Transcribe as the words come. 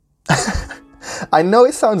I know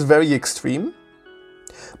it sounds very extreme,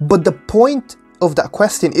 but the point of that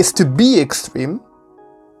question is to be extreme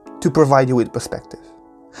to provide you with perspective.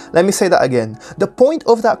 Let me say that again. The point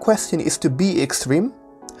of that question is to be extreme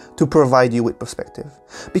to provide you with perspective.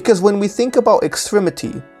 Because when we think about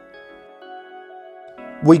extremity,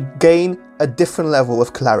 we gain a different level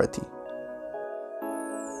of clarity.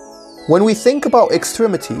 When we think about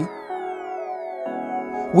extremity,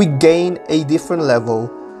 we gain a different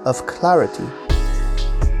level of clarity.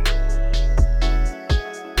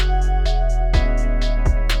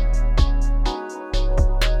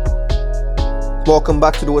 Welcome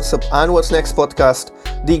back to the What's Up and What's Next podcast,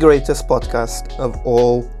 the greatest podcast of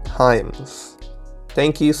all times.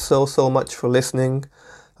 Thank you so much for listening.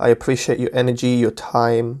 I appreciate your energy, your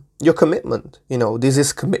time, your commitment. This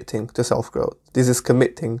is committing to self-growth. This is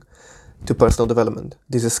committing to personal development.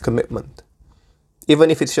 This is commitment. Even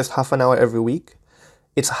if it's just half an hour every week,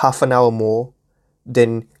 it's half an hour more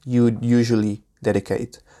than you'd usually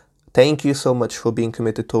dedicate. Thank you so much for being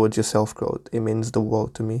committed towards your self-growth. It means the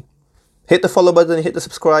world to me. Hit the follow button, hit the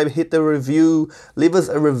subscribe, hit the review. Leave us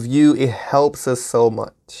a review. It helps us so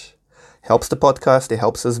much. Helps the podcast. It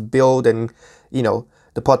helps us build, and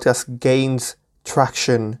the podcast gains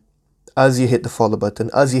traction as you hit the follow button,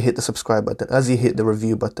 as you hit the subscribe button, as you hit the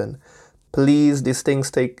review button. Please, these things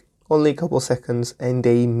take only a couple seconds and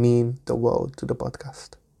they mean the world to the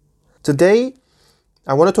podcast. Today,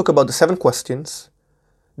 I want to talk about the 7 questions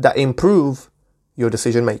that improve your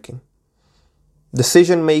decision making.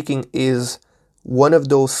 Decision making is one of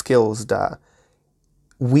those skills that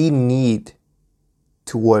we need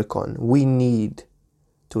to work on. We need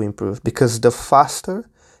to improve, because the faster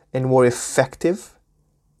and more effective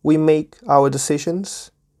we make our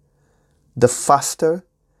decisions, the faster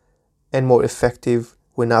and more effective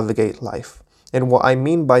we navigate life. And what I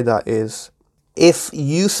mean by that is, if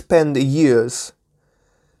you spend years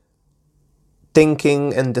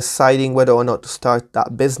thinking and deciding whether or not to start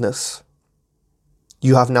that business,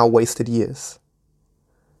 you have now wasted years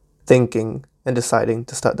thinking and deciding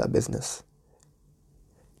to start that business.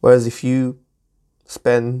 Whereas if you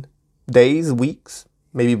spend days, weeks,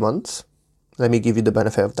 maybe months, let me give you the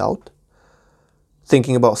benefit of doubt,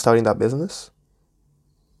 thinking about starting that business,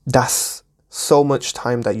 that's so much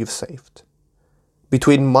time that you've saved.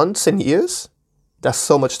 Between months and years, that's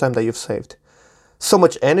so much time that you've saved. So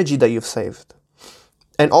much energy that you've saved.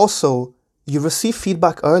 And also, you receive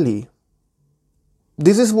feedback early.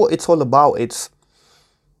 This is what it's all about. It's,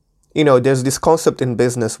 there's this concept in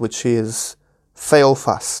business which is fail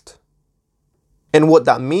fast. And what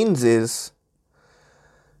that means is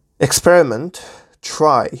experiment,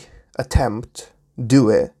 try, attempt, do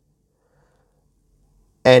it.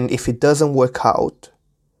 And if it doesn't work out,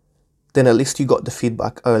 then at least you got the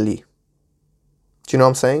feedback early. Do you know what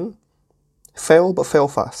I'm saying? Fail, but fail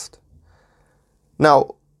fast.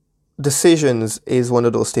 Now, decisions is one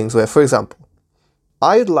of those things where, for example,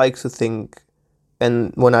 I'd like to think,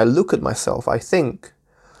 and when I look at myself, I think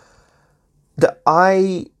that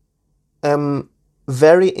I am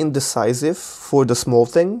very indecisive for the small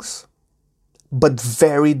things, but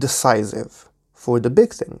very decisive for the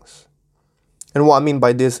big things. And what I mean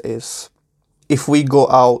by this is, if we go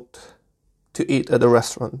out to eat at a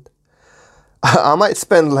restaurant, I might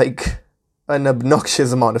spend an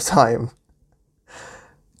obnoxious amount of time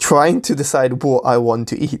trying to decide what I want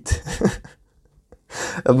to eat.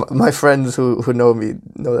 My friends who know me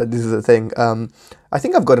know that this is a thing. I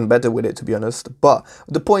think I've gotten better with it, to be honest. But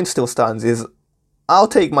the point still stands is, I'll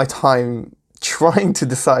take my time trying to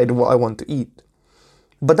decide what I want to eat.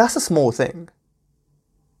 But that's a small thing.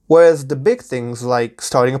 Whereas the big things like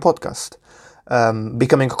starting a podcast,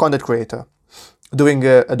 becoming a content creator, doing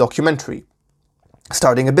a documentary,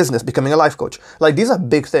 starting a business, becoming a life coach, these are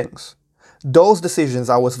big things. Those decisions,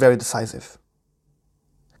 I was very decisive.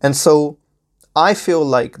 And so I feel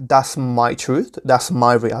like that's my truth, that's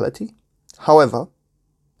my reality. However,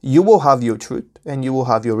 you will have your truth and you will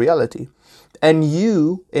have your reality. And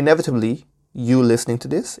you, inevitably, you listening to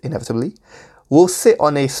this, inevitably, will sit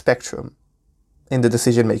on a spectrum in the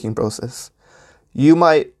decision-making process. You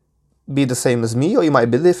might be the same as me or you might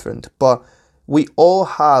be different, but we all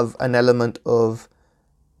have an element of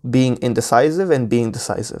being indecisive and being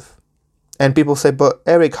decisive. And people say, but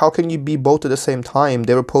Eric, how can you be both at the same time?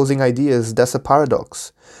 They're opposing ideas. That's a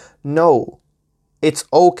paradox. No, it's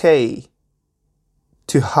okay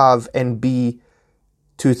to have and be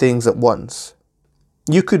two things at once.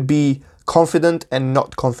 You could be confident and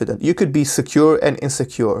not confident. You could be secure and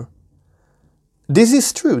insecure. This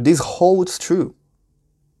is true. This holds true.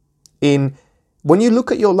 When you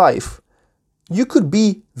look at your life, you could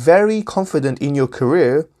be very confident in your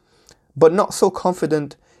career, but not so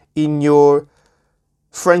confident in your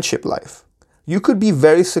friendship life. You could be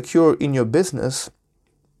very secure in your business,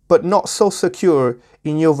 but not so secure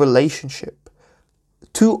in your relationship.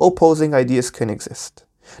 Two opposing ideas can exist.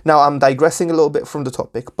 Now, I'm digressing a little bit from the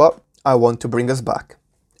topic, but I want to bring us back.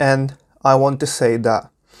 And I want to say that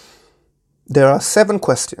there are 7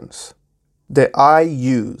 questions that I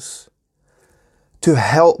use to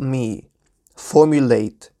help me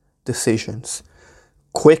formulate decisions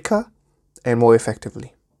quicker and more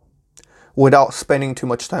effectively, without spending too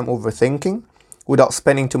much time overthinking, without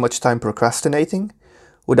spending too much time procrastinating,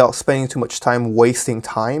 without spending too much time wasting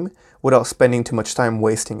time, without spending too much time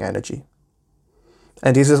wasting energy.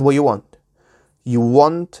 And this is what you want. You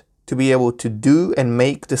want to be able to do and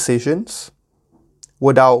make decisions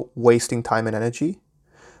without wasting time and energy,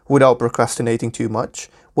 without procrastinating too much,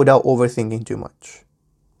 without overthinking too much.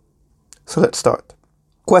 So let's start.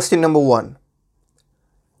 Question number 1.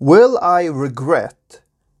 Will I regret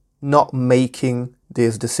not making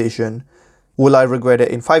this decision? Will I regret it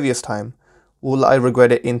in 5 years' time? Will I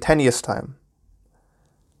regret it in 10 years' time?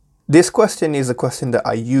 This question is a question that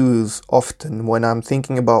I use often when I'm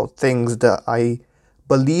thinking about things that I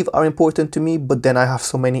believe are important to me, but then I have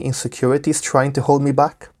so many insecurities trying to hold me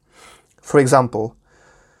back. For example,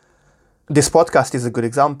 this podcast is a good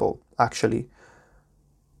example, actually.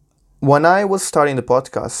 When I was starting the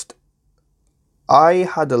podcast, I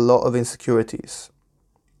had a lot of insecurities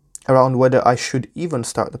around whether I should even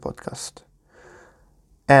start the podcast.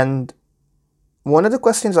 And one of the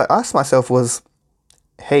questions I asked myself was,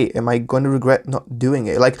 hey, am I going to regret not doing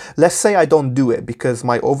it? Like, let's say I don't do it because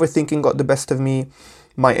my overthinking got the best of me,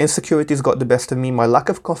 my insecurities got the best of me, my lack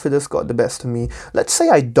of confidence got the best of me. Let's say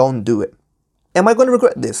I don't do it. Am I going to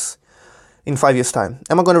regret this in 5 years' time?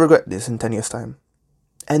 Am I going to regret this in 10 years' time?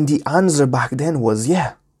 And the answer back then was,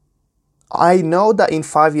 yeah. I know that in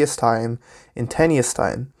 5 years' time, in 10 years'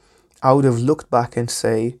 time, I would have looked back and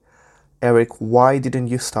say, Eric, why didn't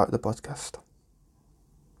you start the podcast?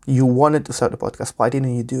 You wanted to start the podcast. Why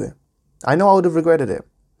didn't you do it? I know I would have regretted it.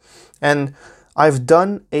 And I've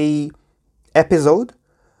done a episode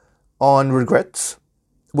on regrets,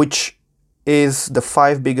 which is the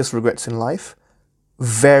 5 biggest regrets in life.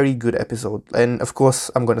 Very good episode. And of course,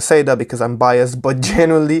 I'm going to say that because I'm biased, but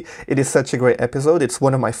generally, it is such a great episode. It's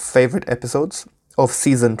one of my favorite episodes of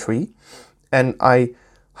season 3. And I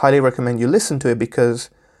highly recommend you listen to it because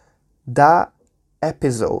that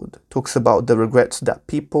episode talks about the regrets that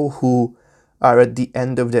people who are at the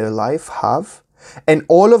end of their life have. And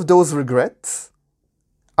all of those regrets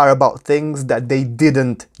are about things that they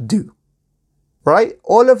didn't do. Right?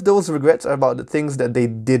 All of those regrets are about the things that they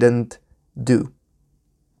didn't do.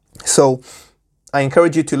 So I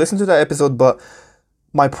encourage you to listen to that episode, but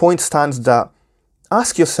my point stands that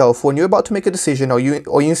ask yourself when you're about to make a decision or you're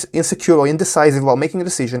insecure or indecisive about making a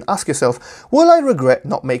decision, ask yourself, will I regret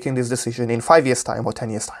not making this decision in 5 years' time or 10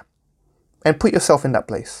 years' time? And put yourself in that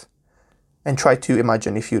place and try to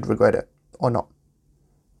imagine if you'd regret it or not.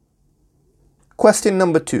 Question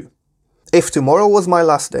number 2. If tomorrow was my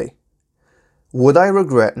last day, would I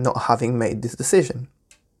regret not having made this decision?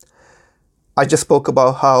 I just spoke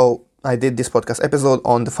about how I did this podcast episode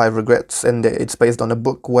on the 5 regrets, and it's based on a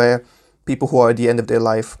book where people who are at the end of their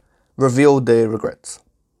life reveal their regrets.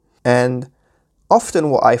 And often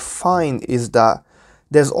what I find is that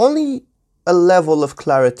there's only a level of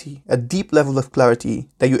clarity, a deep level of clarity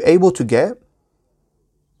that you're able to get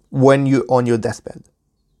when you're on your deathbed.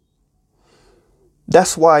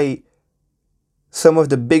 That's why some of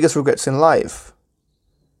the biggest regrets in life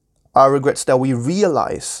are regrets that we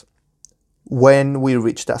realize when we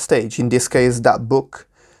reach that stage. In this case, that book,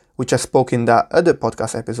 which I spoke in that other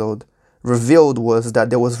podcast episode, revealed was that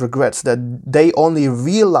there was regrets that they only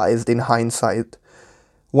realized in hindsight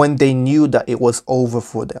when they knew that it was over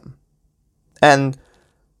for them. And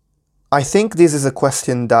I think this is a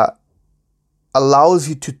question that allows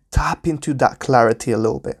you to tap into that clarity a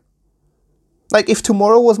little bit. Like, if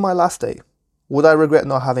tomorrow was my last day, would I regret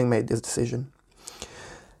not having made this decision?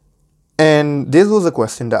 And this was a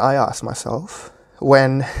question that I asked myself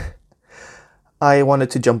when I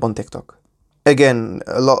wanted to jump on TikTok. Again,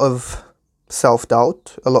 a lot of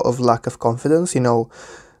self-doubt, a lot of lack of confidence.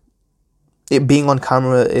 It being on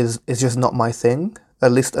camera is just not my thing.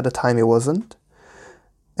 At least at the time it wasn't.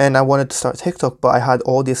 And I wanted to start TikTok, but I had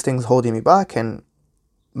all these things holding me back. And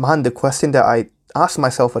man, the question that I asked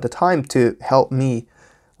myself at the time to help me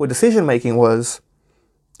with decision making was,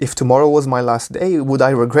 if tomorrow was my last day, would I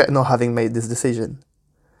regret not having made this decision?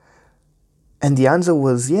 And the answer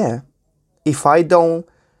was, yeah. If I don't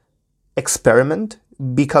experiment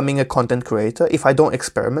becoming a content creator, if I don't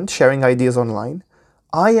experiment sharing ideas online,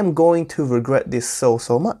 I am going to regret this so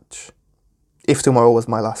much if tomorrow was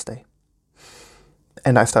my last day.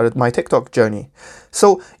 And I started my TikTok journey.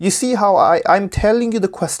 So you see how I'm telling you the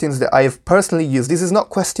questions that I've personally used. This is not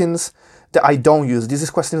questions that I don't use. This is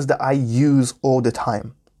questions that I use all the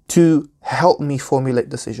time to help me formulate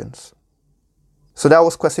decisions. So that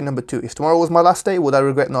was question number 2. If tomorrow was my last day, would I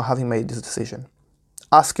regret not having made this decision?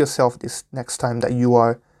 Ask yourself this next time that you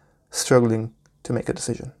are struggling to make a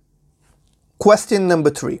decision. Question number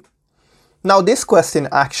 3. Now this question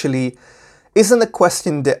actually isn't a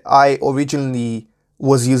question that I originally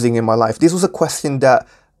was using in my life. This was a question that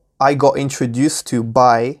I got introduced to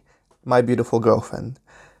by my beautiful girlfriend,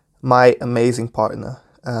 my amazing partner,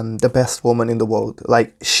 the best woman in the world.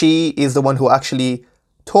 Like, she is the one who actually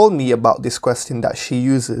told me about this question that she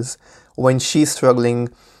uses when she's struggling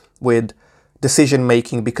with decision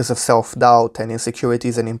making because of self-doubt and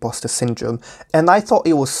insecurities and imposter syndrome. And I thought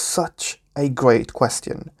it was such a great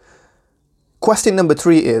question. Question number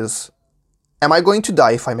 3 is, am I going to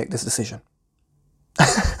die if I make this decision?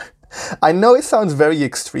 I know it sounds very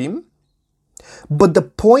extreme, but the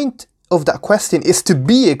point of that question is to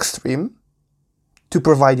be extreme to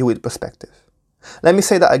provide you with perspective. Let me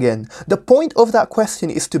say that again. The point of that question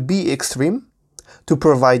is to be extreme to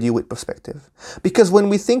provide you with perspective. Because when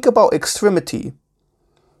we think about extremity,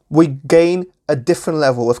 we gain a different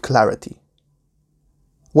level of clarity.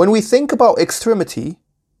 When we think about extremity,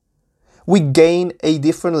 we gain a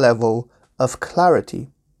different level of clarity.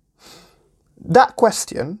 That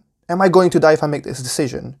question, am I going to die if I make this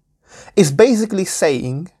decision, is basically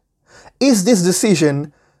saying, is this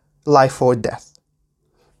decision life or death?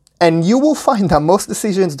 And you will find that most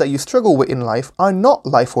decisions that you struggle with in life are not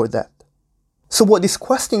life or death. So what this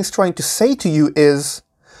question is trying to say to you is,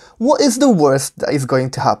 what is the worst that is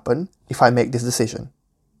going to happen if I make this decision?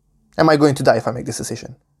 Am I going to die if I make this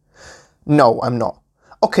decision? No, I'm not.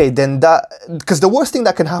 Okay, then because the worst thing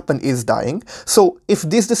that can happen is dying. So if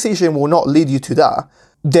this decision will not lead you to that,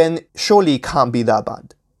 then surely it can't be that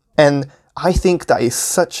bad. And I think that is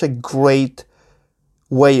such a great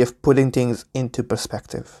way of putting things into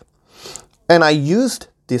perspective. And I used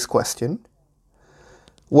this question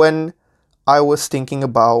when I was thinking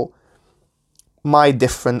about my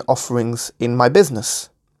different offerings in my business.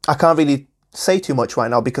 I can't really say too much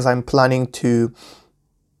right now because I'm planning to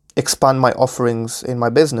expand my offerings in my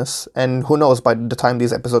business, and who knows, by the time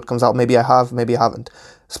this episode comes out, maybe I have, maybe I haven't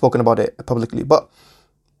spoken about it publicly. But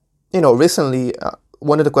recently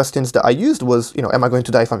one of the questions that I used was, am I going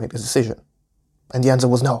to die if I make this decision? And the answer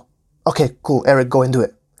was no. Okay, cool, Eric, go and do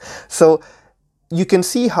it. So you can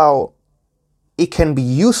see how it can be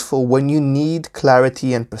useful when you need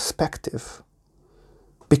clarity and perspective.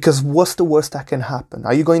 Because what's the worst that can happen?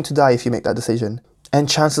 Are you going to die if you make that decision? And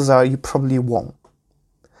chances are you probably won't.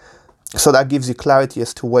 So that gives you clarity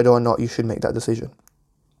as to whether or not you should make that decision.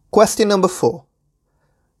 Question number 4.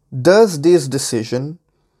 Does this decision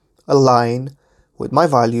align with my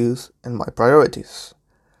values and my priorities?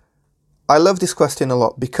 I love this question a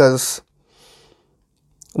lot because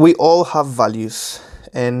we all have values,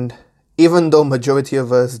 and even though majority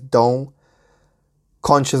of us don't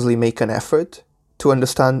consciously make an effort to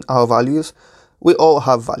understand our values, we all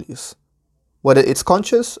have values. Whether it's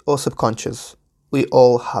conscious or subconscious, we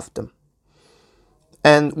all have them.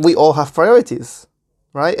 And we all have priorities,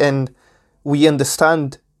 right? And we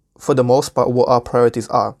understand, for the most part, what our priorities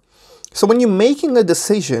are. So when you're making a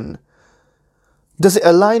decision, does it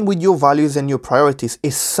align with your values and your priorities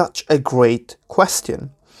is such a great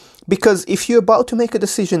question. Because if you're about to make a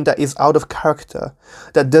decision that is out of character,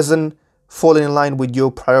 that doesn't fall in line with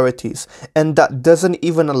your priorities, and that doesn't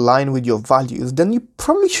even align with your values, then you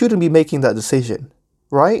probably shouldn't be making that decision,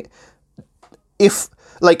 right?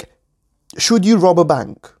 Should you rob a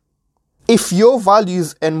bank? If your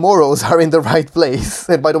values and morals are in the right place,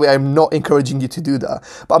 and by the way, I'm not encouraging you to do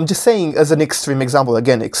that, but I'm just saying as an extreme example,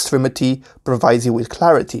 again, extremity provides you with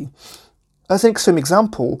clarity. As an extreme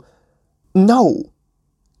example, no,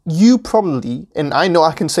 you probably, and I know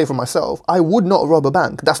I can say for myself, I would not rob a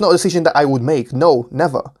bank. That's not a decision that I would make. No,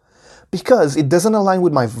 never. Because it doesn't align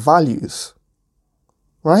with my values,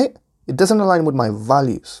 right? It doesn't align with my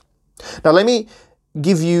values. Now, let me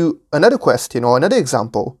give you another question or another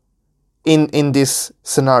example in this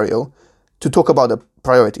scenario to talk about the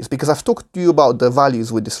priorities, because I've talked to you about the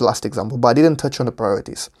values with this last example, but I didn't touch on the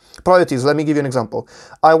priorities. Priorities, let me give you an example.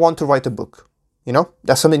 I want to write a book.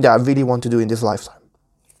 That's something that I really want to do in this lifetime.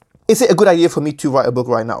 Is it a good idea for me to write a book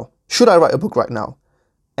right now? Should I write a book right now?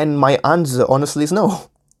 And my answer, honestly, is no.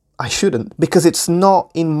 I shouldn't, because it's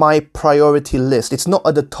not in my priority list. It's not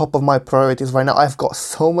at the top of my priorities right now. I've got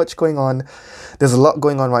so much going on. There's a lot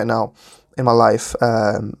going on right now. in my life,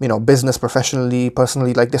 business, professionally,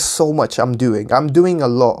 personally. Like, there's so much I'm doing. I'm doing a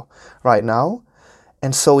lot right now.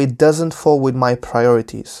 And so it doesn't fall with my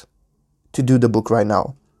priorities to do the book right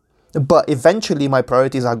now. But eventually my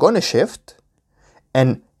priorities are going to shift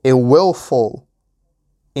and it will fall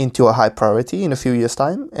into a high priority in a few years'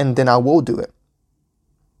 time, and then I will do it.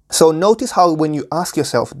 So notice how when you ask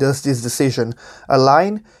yourself, does this decision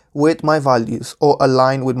align with my values or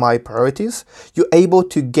align with my priorities, you're able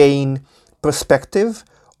to gain perspective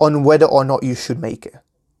on whether or not you should make it.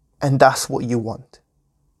 And that's what you want.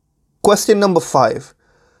 Question number 5.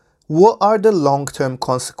 What are the long-term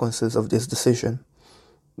consequences of this decision?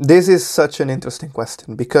 This is such an interesting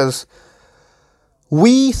question because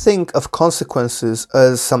we think of consequences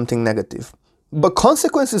as something negative, but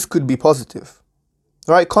consequences could be positive,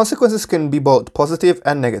 right? Consequences can be both positive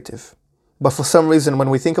and negative. But for some reason, when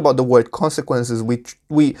we think about the word consequences,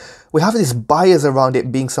 we have this bias around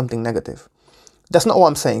it being something negative. That's not what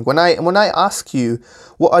I'm saying. When I ask you,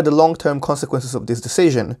 what are the long-term consequences of this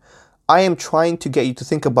decision, I am trying to get you to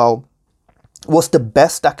think about what's the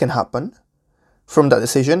best that can happen from that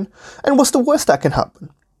decision and what's the worst that can happen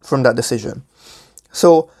from that decision.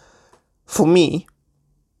 So for me,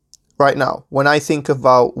 right now, when I think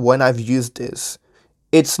about when I've used this,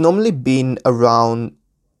 it's normally been around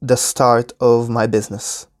the start of my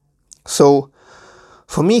business. So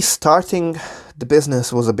for me, starting the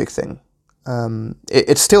business was a big thing.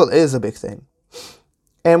 It still is a big thing.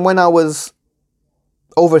 And when I was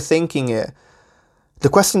overthinking it, the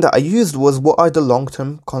question that I used was, what are the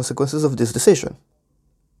long-term consequences of this decision?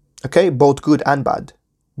 Okay, both good and bad.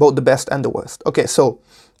 Both the best and the worst. Okay, so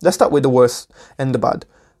let's start with the worst and the bad.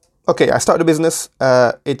 Okay, I start the business.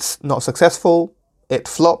 It's not successful. It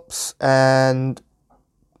flops. And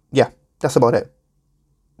yeah, that's about it.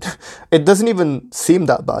 It doesn't even seem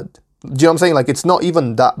that bad. Do you know what I'm saying? Like, it's not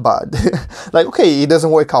even that bad. Like, okay, it doesn't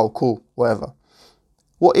work out. Cool, whatever.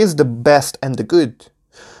 What is the best and the good?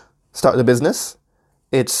 Start the business.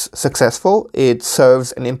 It's successful. It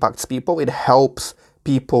serves and impacts people. It helps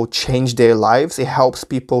people change their lives. It helps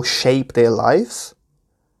people shape their lives.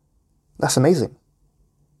 That's amazing.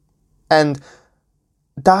 And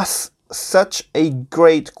that's such a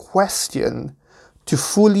great question to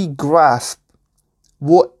fully grasp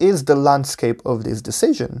what is the landscape of this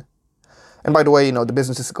decision. And by the way, the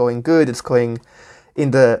business is going good. It's going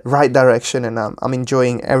in the right direction, and I'm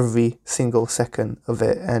enjoying every single second of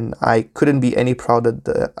it. And I couldn't be any prouder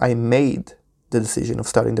that I made the decision of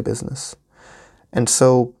starting the business. And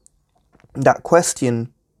so that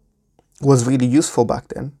question was really useful back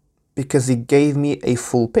then because it gave me a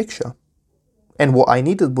full picture. And what I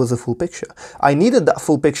needed was a full picture. I needed that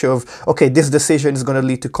full picture of, okay, this decision is going to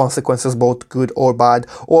lead to consequences, both good or bad,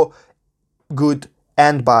 or good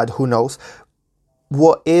and bad, who knows.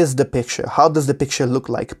 What is the picture? How does the picture look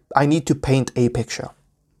like? I need to paint a picture.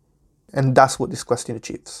 And that's what this question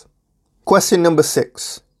achieves. Question number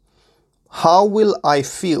 6. How will I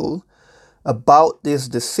feel about this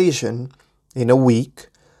decision in a week,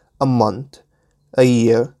 a month, a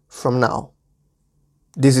year from now?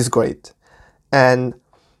 This is great. And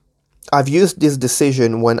I've used this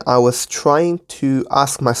decision when I was trying to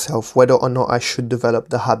ask myself whether or not I should develop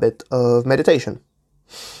the habit of meditation.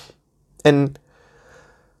 And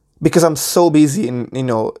because I'm so busy in,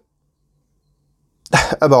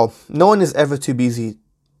 well, no one is ever too busy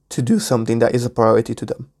to do something that is a priority to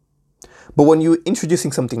them. But when you're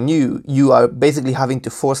introducing something new, you are basically having to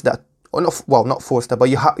force that, or not force that, but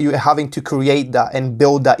you're having to create that and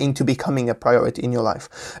build that into becoming a priority in your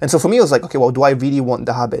life. And so for me, it was like, okay, well, do I really want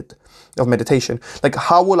the habit of meditation? Like,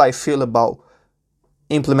 how will I feel about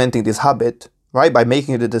implementing this habit, right? By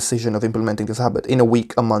making the decision of implementing this habit in a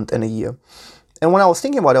week, a month, and a year. And when I was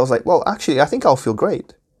thinking about it, I was like, well, actually, I think I'll feel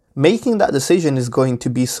great. Making that decision is going to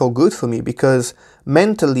be so good for me because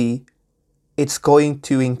mentally, it's going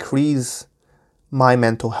to increase my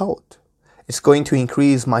mental health. It's going to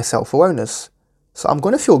increase my self-awareness. So I'm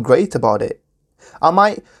going to feel great about it. I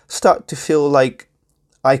might start to feel like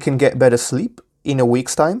I can get better sleep in a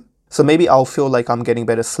week's time. So maybe I'll feel like I'm getting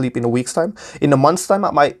better sleep in a week's time. In a month's time,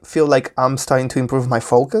 I might feel like I'm starting to improve my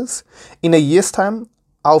focus. In a year's time,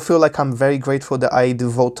 I'll feel like I'm very grateful that I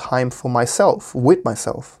devote time for myself, with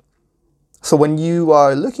myself. So when you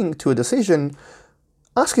are looking to a decision,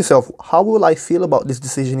 ask yourself, how will I feel about this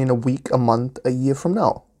decision in a week, a month, a year from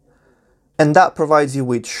now? And that provides you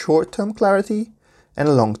with short-term clarity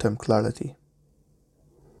and long-term clarity.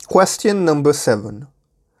 Question number 7.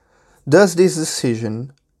 Does this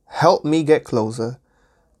decision help me get closer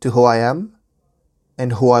to who I am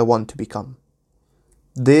and who I want to become?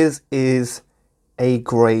 This is a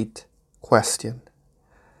great question.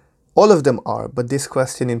 All of them are, but this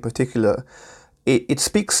question in particular, it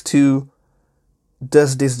speaks to,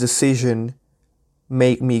 does this decision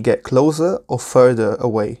make me get closer or further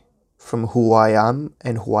away from who I am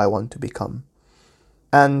and who I want to become?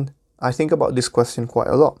 And I think about this question quite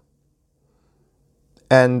a lot.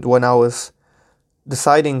 And when I was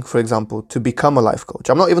deciding, for example, to become a life coach,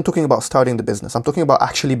 I'm not even talking about starting the business. I'm talking about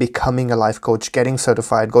actually becoming a life coach, getting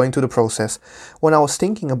certified, going through the process. When I was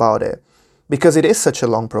thinking about it, because it is such a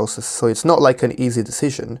long process, so it's not like an easy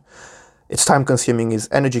decision. It's time consuming, it's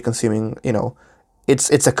energy consuming,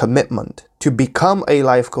 it's a commitment. To become a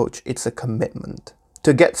life coach, it's a commitment.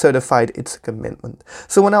 To get certified, it's a commitment.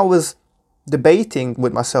 So when I was debating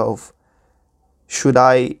with myself, should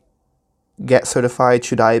I get certified?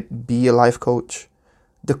 Should I be a life coach?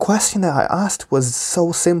 The question that I asked was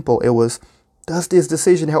so simple. It was, does this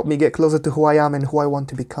decision help me get closer to who I am and who I want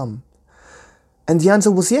to become? And the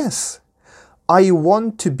answer was yes. I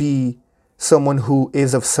want to be someone who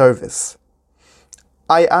is of service.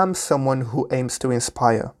 I am someone who aims to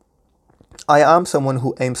inspire. I am someone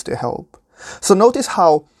who aims to help. So notice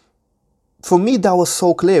how, for me, that was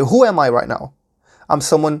so clear. Who am I right now? I'm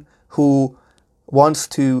someone who wants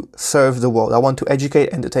to serve the world. I want to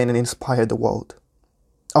educate, entertain, and inspire the world.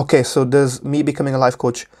 Okay, so does me becoming a life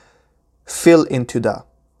coach fill into that?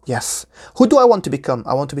 Yes. Who do I want to become?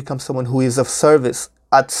 I want to become someone who is of service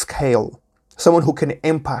at scale. Someone who can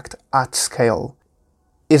impact at scale.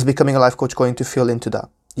 Is becoming a life coach going to fill into that?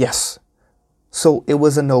 Yes. So it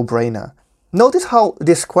was a no-brainer. Notice how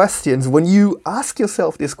these questions, when you ask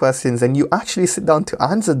yourself these questions and you actually sit down to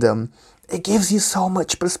answer them, it gives you so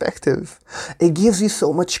much perspective. It gives you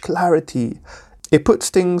so much clarity. It puts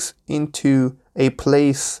things into a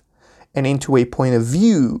place and into a point of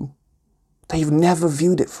view that you've never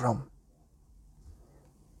viewed it from.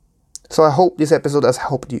 So I hope this episode has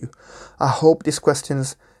helped you. I hope these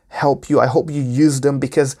questions help you. I hope you use them,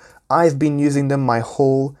 because I've been using them my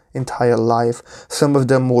whole entire life. Some of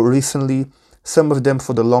them more recently, some of them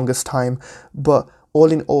for the longest time. But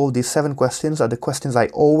all in all, these 7 questions are the questions I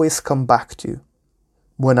always come back to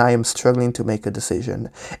when I am struggling to make a decision.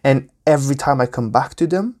 And every time I come back to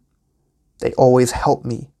them, they always help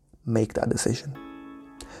me make that decision.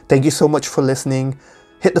 Thank you so much for listening.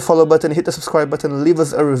 Hit the follow button, hit the subscribe button, leave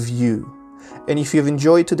us a review. And if you've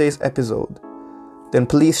enjoyed today's episode, then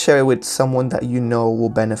please share it with someone that you know will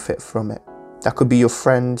benefit from it. That could be your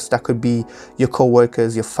friends, that could be your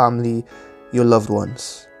co-workers, your family, your loved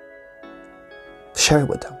ones. Share it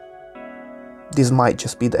with them. This might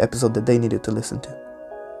just be the episode that they needed to listen to.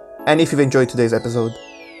 And if you've enjoyed today's episode,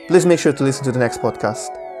 please make sure to listen to the next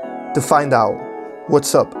podcast to find out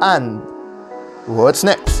what's up and what's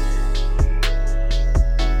next.